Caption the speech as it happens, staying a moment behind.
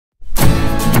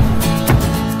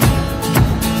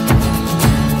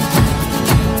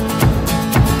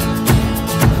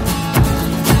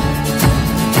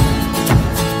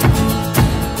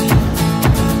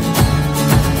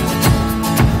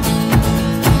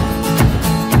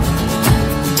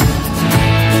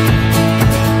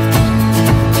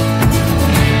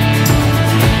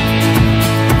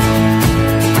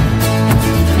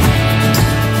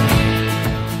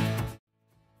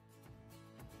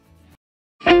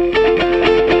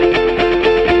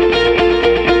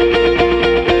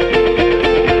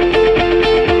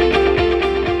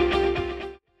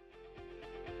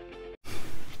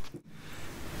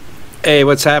Hey,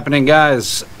 what's happening,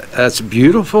 guys? It's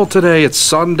beautiful today. It's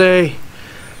Sunday.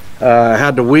 I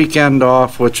had the weekend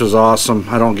off, which was awesome.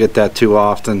 I don't get that too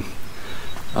often.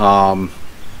 But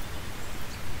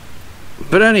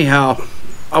anyhow,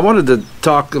 I wanted to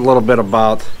talk a little bit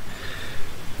about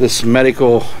this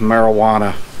medical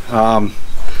marijuana.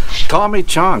 Tommy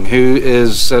Chong, who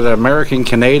is an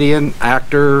American-Canadian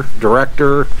actor,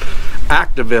 director,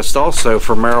 activist also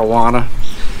for marijuana,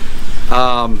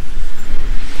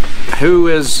 who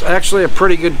is actually a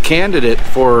pretty good candidate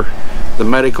for the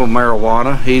medical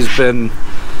marijuana.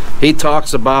 He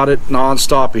talks about it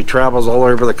nonstop. He travels all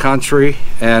over the country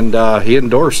and he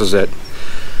endorses it.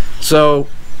 So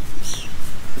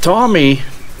Tommy,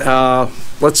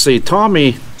 let's see,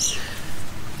 Tommy,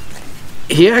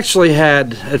 he actually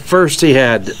had, at first he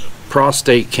had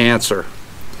prostate cancer,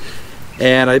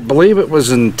 and I believe it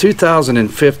was in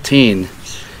 2015.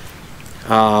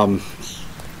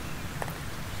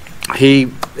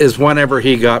 Whenever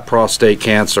he got prostate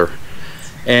cancer,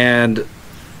 and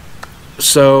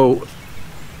so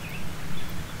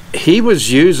he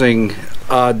was using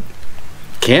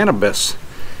cannabis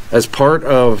as part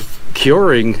of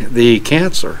curing the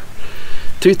cancer.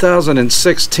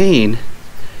 2016,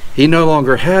 he no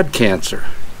longer had cancer,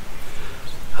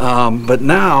 but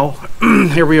now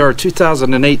here we are,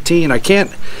 2018. I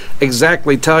can't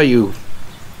exactly tell you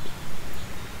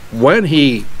when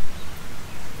he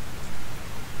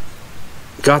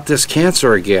got this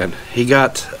cancer again. He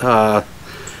got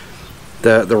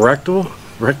the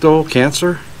rectal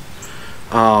cancer.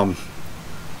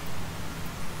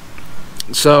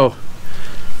 So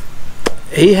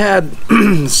he had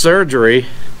surgery.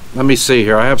 Let me see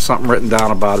here. I have something written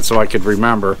down about it so I could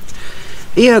remember.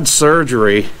 He had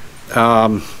surgery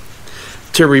to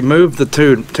remove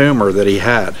the tumor that he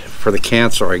had for the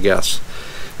cancer, I guess.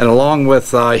 And along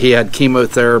with he had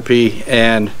chemotherapy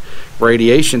and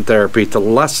radiation therapy to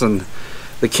lessen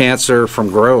the cancer from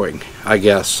growing, I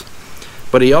guess.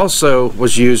 But he also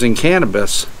was using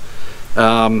cannabis,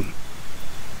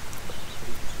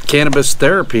 cannabis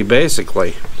therapy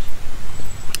basically,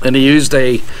 and he used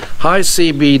a high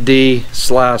CBD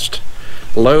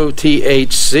 / low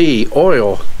THC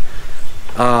oil,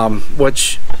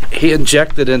 which he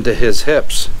injected into his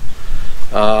hips.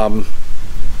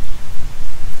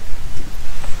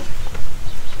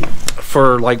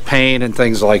 For like pain and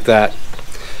things like that.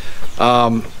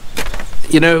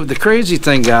 You know, the crazy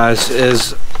thing, guys,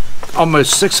 is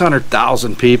almost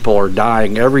 600,000 people are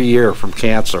dying every year from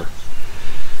cancer.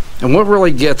 And what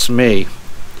really gets me,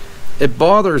 it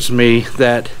bothers me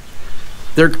that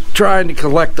they're trying to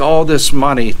collect all this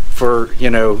money for, you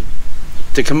know,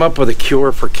 to come up with a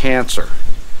cure for cancer,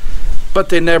 but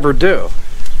they never do.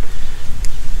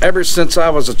 Ever since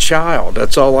I was a child,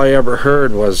 that's all I ever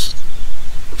heard was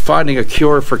finding a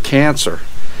cure for cancer.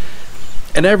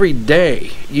 And every day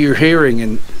you're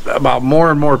hearing about more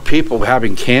and more people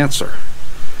having cancer.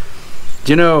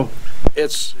 You know,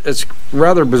 it's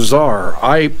rather bizarre.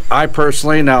 I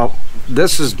personally, now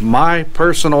this is my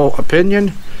personal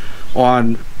opinion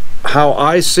on how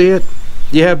I see it.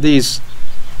 You have these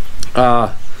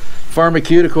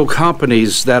pharmaceutical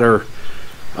companies that are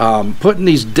putting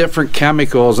these different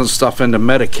chemicals and stuff into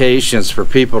medications for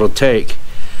people to take,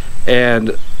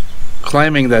 and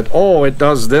claiming that, oh, it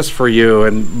does this for you,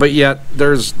 but yet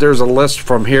there's a list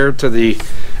from here to the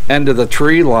end of the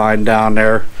tree line down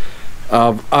there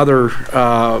of other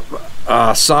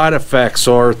side effects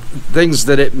or things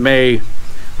that it may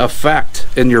affect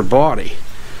in your body.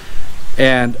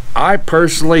 And I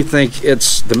personally think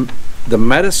it's the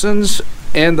medicines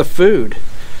and the food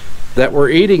that we're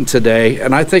eating today,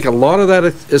 and I think a lot of that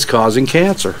is causing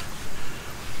cancer.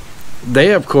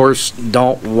 They, of course,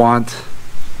 don't want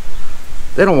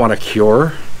a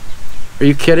cure. Are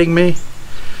you kidding me?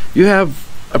 You have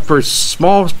a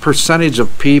small percentage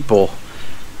of people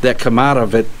that come out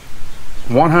of it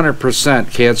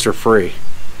 100% cancer-free,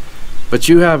 but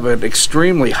you have an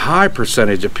extremely high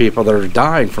percentage of people that are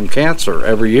dying from cancer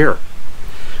every year.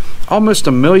 Almost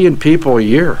 1 million people a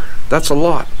year. That's a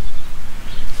lot.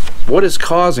 What is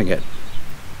causing it?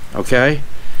 Okay,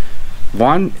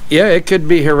 one, yeah, it could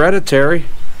be hereditary,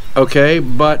 okay,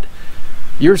 but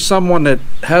you're someone that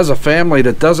has a family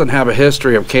that doesn't have a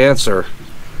history of cancer,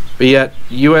 but yet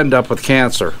you end up with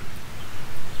cancer.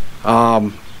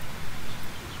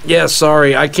 Yeah,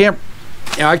 sorry, I can't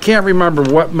remember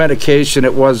what medication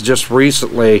it was just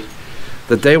recently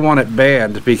that they want it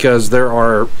banned because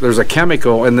there's a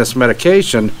chemical in this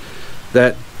medication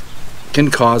that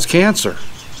can cause cancer.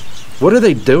 What are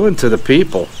they doing to the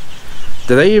people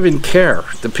Do they even care?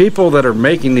 The people that are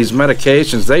making these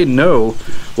medications, they know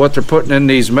what they're putting in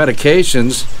these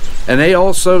medications, and they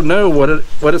also know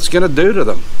what it's going to do to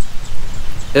them.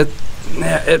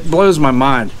 It blows my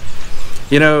mind.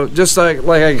 You know, just like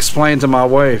I explained to my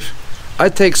wife, I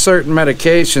take certain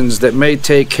medications that may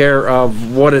take care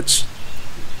of what it's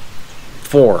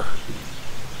for,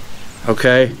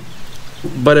 okay?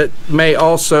 But it may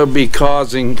also be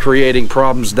creating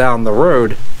problems down the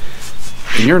road,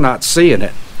 and you're not seeing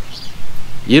it.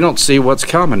 You don't see what's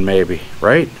coming, maybe,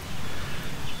 right?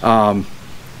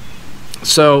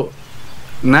 So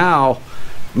now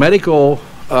medical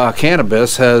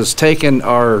cannabis has taken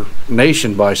our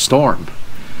nation by storm.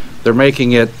 They're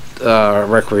making it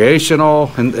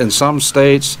recreational in some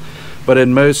states, but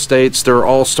in most states they're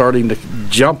all starting to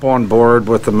jump on board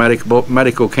with the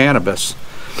medical cannabis.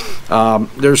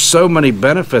 There's so many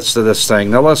benefits to this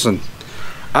thing. Now listen,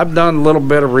 I've done a little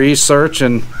bit of research,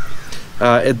 and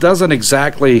it doesn't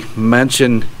exactly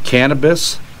mention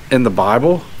cannabis in the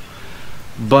Bible,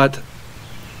 but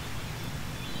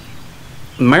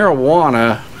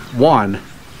marijuana, one,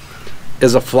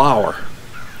 is a flower.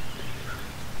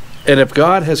 And if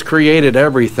God has created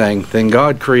everything, then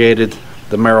God created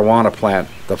the marijuana plant,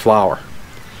 the flower.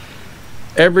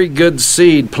 Every good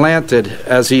seed planted,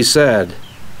 as he said,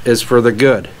 is for the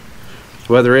good,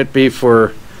 whether it be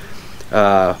for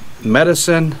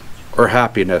medicine or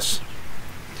happiness.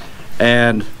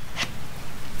 And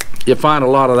you find a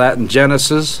lot of that in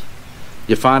Genesis.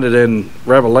 You find it in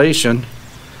Revelation.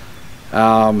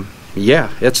 Yeah,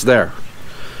 it's there.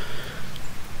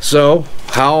 So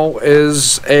how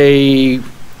is a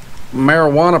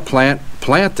marijuana plant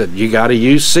planted? You got to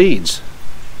use seeds.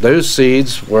 Those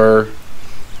seeds were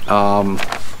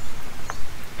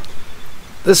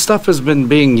this stuff has been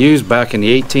being used back in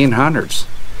the 1800s.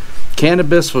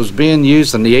 Cannabis was being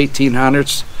used in the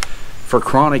 1800s for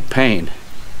chronic pain.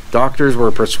 Doctors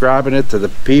were prescribing it to the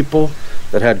people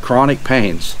that had chronic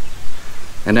pains.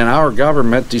 And then our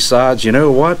government decides, you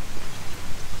know what?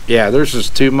 Yeah, there's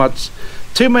just too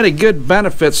many good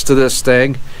benefits to this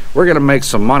thing. We're going to make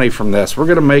some money from this. We're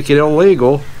going to make it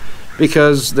illegal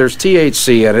because there's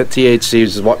THC in it. THC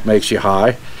is what makes you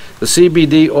high. The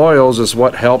CBD oils is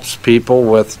what helps people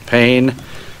with pain.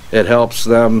 It helps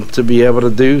them to be able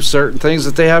to do certain things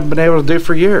that they haven't been able to do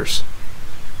for years.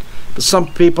 But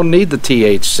some people need the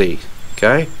THC,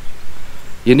 okay?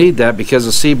 You need that because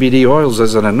the CBD oils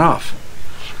isn't enough.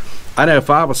 I know if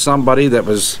I was somebody that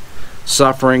was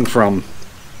suffering from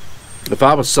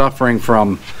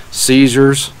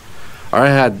seizures, or I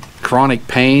had chronic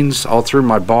pains all through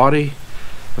my body,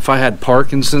 if I had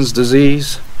Parkinson's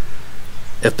disease,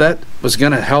 if that was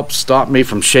going to help stop me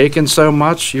from shaking so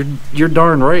much, you're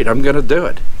darn right, I'm going to do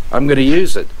it. I'm going to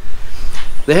use it.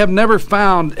 They have never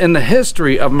found in the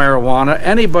history of marijuana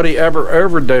anybody ever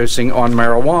overdosing on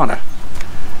marijuana.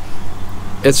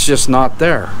 It's just not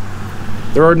there.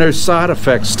 There are no side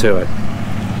effects to it.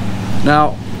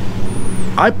 Now,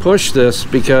 I push this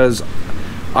because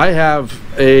I have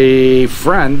a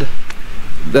friend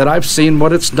that I've seen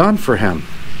what it's done for him.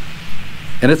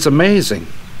 And it's amazing.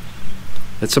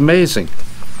 It's amazing.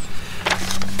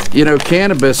 You know,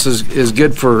 cannabis is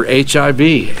good for HIV,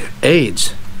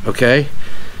 AIDS, okay?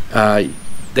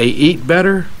 They eat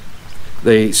better,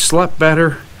 they slept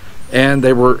better, and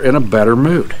they were in a better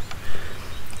mood.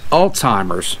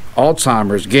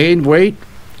 Alzheimer's gained weight.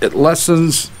 It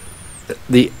lessens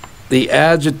the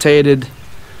agitated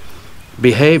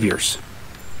behaviors,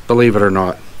 believe it or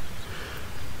not.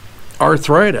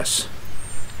 Arthritis,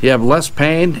 you have less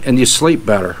pain and you sleep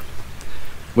better.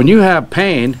 When you have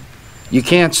pain, you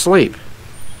can't sleep.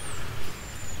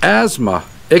 Asthma,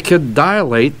 it could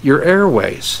dilate your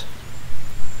airways.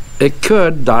 It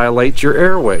could dilate your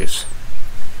airways.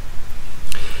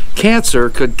 Cancer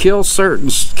could kill certain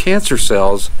cancer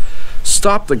cells,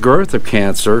 stop the growth of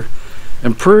cancer,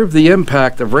 improve the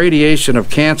impact of radiation of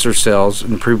cancer cells,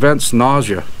 and prevents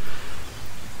nausea.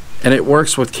 And it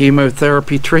works with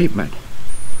chemotherapy treatment.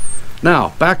 Now,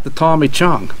 back to Tommy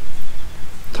Chong.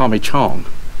 Tommy Chong.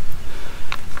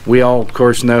 We all, of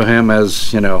course, know him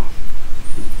as, you know,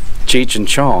 Cheech and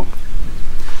Chong.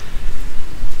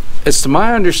 It's to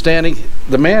my understanding,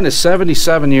 the man is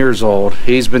 77 years old.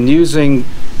 He's been using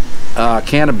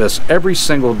cannabis every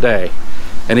single day,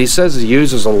 and he says he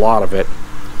uses a lot of it,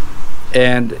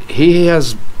 and he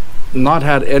has not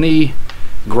had any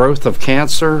growth of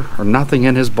cancer or nothing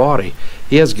in his body.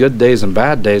 He has good days and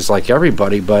bad days like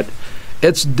everybody, but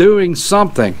it's doing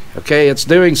something, okay? It's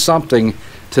doing something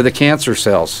to the cancer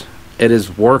cells. It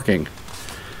is working,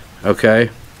 okay?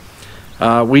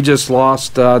 We just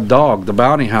lost Dog, the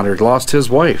bounty hunter, lost his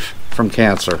wife from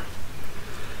cancer.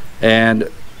 And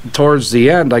towards the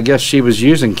end, I guess she was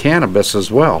using cannabis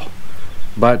as well.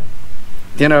 But,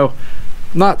 you know,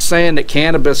 not saying that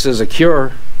cannabis is a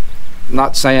cure,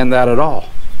 not saying that at all.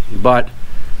 But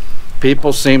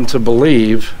people seem to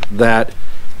believe that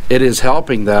it is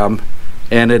helping them,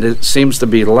 and it seems to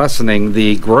be lessening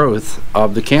the growth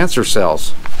of the cancer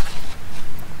cells.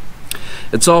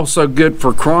 It's also good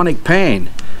for chronic pain.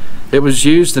 It was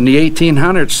used in the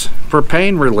 1800s for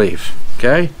pain relief.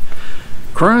 Okay,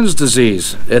 Crohn's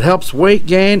disease, it helps weight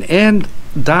gain and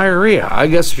diarrhea. I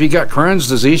guess if you got Crohn's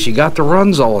disease, you got the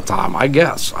runs all the time, I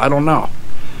guess. I don't know,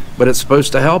 but it's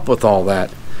supposed to help with all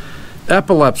that.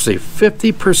 Epilepsy,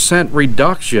 50%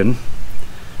 reduction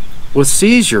with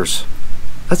seizures.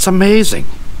 That's amazing.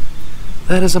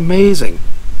 That is amazing.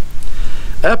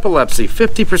 Epilepsy,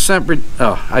 50%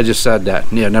 oh, I just said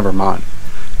that. Yeah, never mind.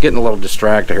 Getting a little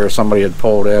distracted here. Somebody had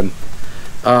pulled in.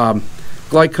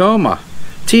 Glaucoma,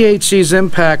 THC's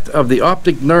impact of the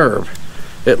optic nerve.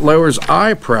 It lowers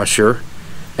eye pressure,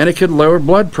 and it could lower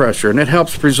blood pressure, and it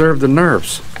helps preserve the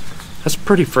nerves. That's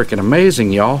pretty freaking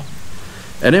amazing, y'all.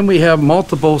 And then we have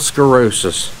multiple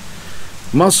sclerosis,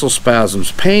 muscle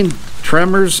spasms, pain,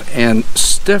 tremors, and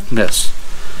stiffness.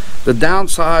 The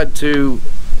downside to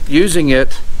using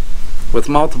it with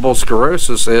multiple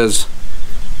sclerosis is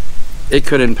it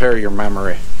could impair your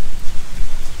memory.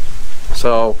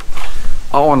 So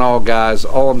all in all, guys,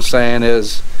 all I'm saying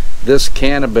is this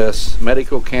cannabis,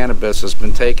 medical cannabis, has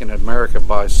been taking America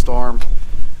by storm.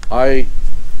 I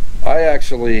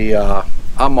actually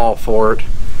I'm all for it.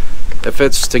 If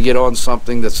it's to get on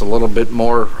something that's a little bit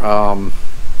more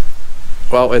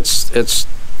well, it's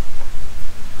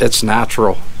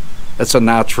natural. It's a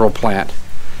natural plant,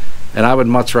 and I would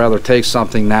much rather take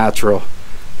something natural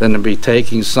than to be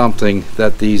taking something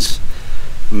that these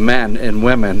men and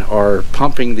women are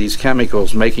pumping these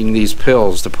chemicals, making these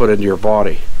pills to put into your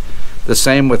body. The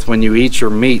same with when you eat your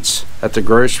meats at the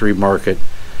grocery market.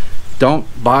 Don't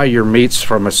buy your meats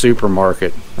from a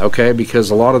supermarket, okay? Because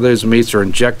a lot of those meats are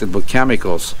injected with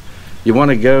chemicals. You want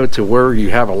to go to where you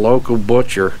have a local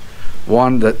butcher,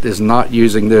 one that is not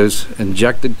using those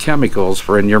injected chemicals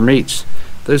for in your meats.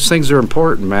 Those things are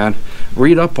important, man.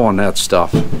 Read up on that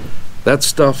stuff. That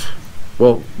stuff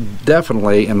will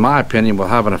definitely, in my opinion, will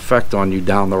have an effect on you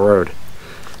down the road.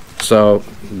 So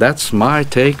that's my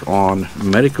take on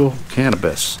medical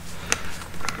cannabis.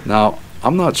 Now,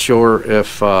 I'm not sure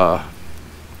if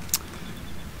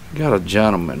got a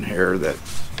gentleman here that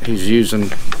he's using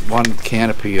one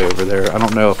canopy over there. I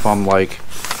don't know if I'm like,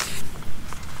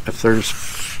 if there's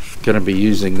going to be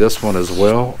using this one as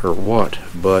well or what,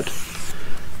 but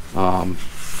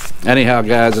anyhow,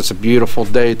 guys, it's a beautiful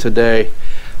day today.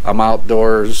 I'm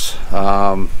outdoors.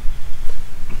 I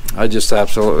just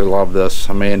absolutely love this.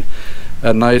 I mean,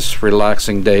 a nice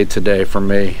relaxing day today for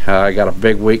me. I got a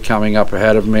big week coming up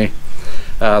ahead of me.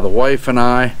 The wife and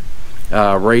I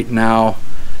right now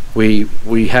we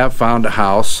have found a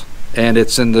house, and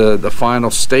it's in the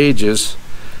final stages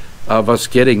of us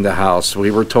getting the house.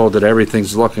 We were told that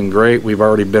everything's looking great. We've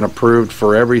already been approved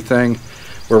for everything.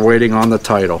 We're waiting on the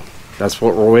title. That's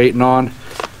what we're waiting on,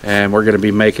 and we're going to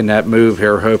be making that move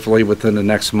here hopefully within the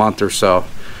next month or so.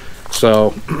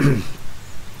 So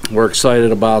we're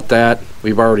excited about that.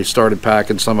 We've already started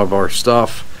packing some of our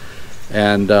stuff,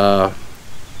 and I'm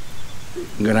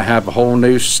going to have a whole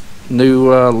new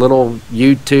little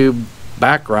YouTube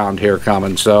background here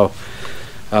coming. So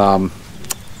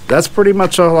that's pretty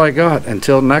much all I got.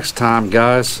 Until next time,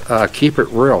 guys, keep it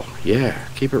real. Yeah,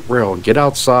 keep it real. Get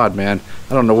outside, man.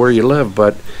 I don't know where you live,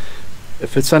 but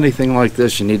if it's anything like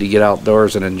this, you need to get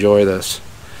outdoors and enjoy this.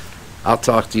 I'll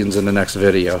talk to you in the next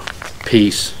video.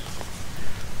 Peace.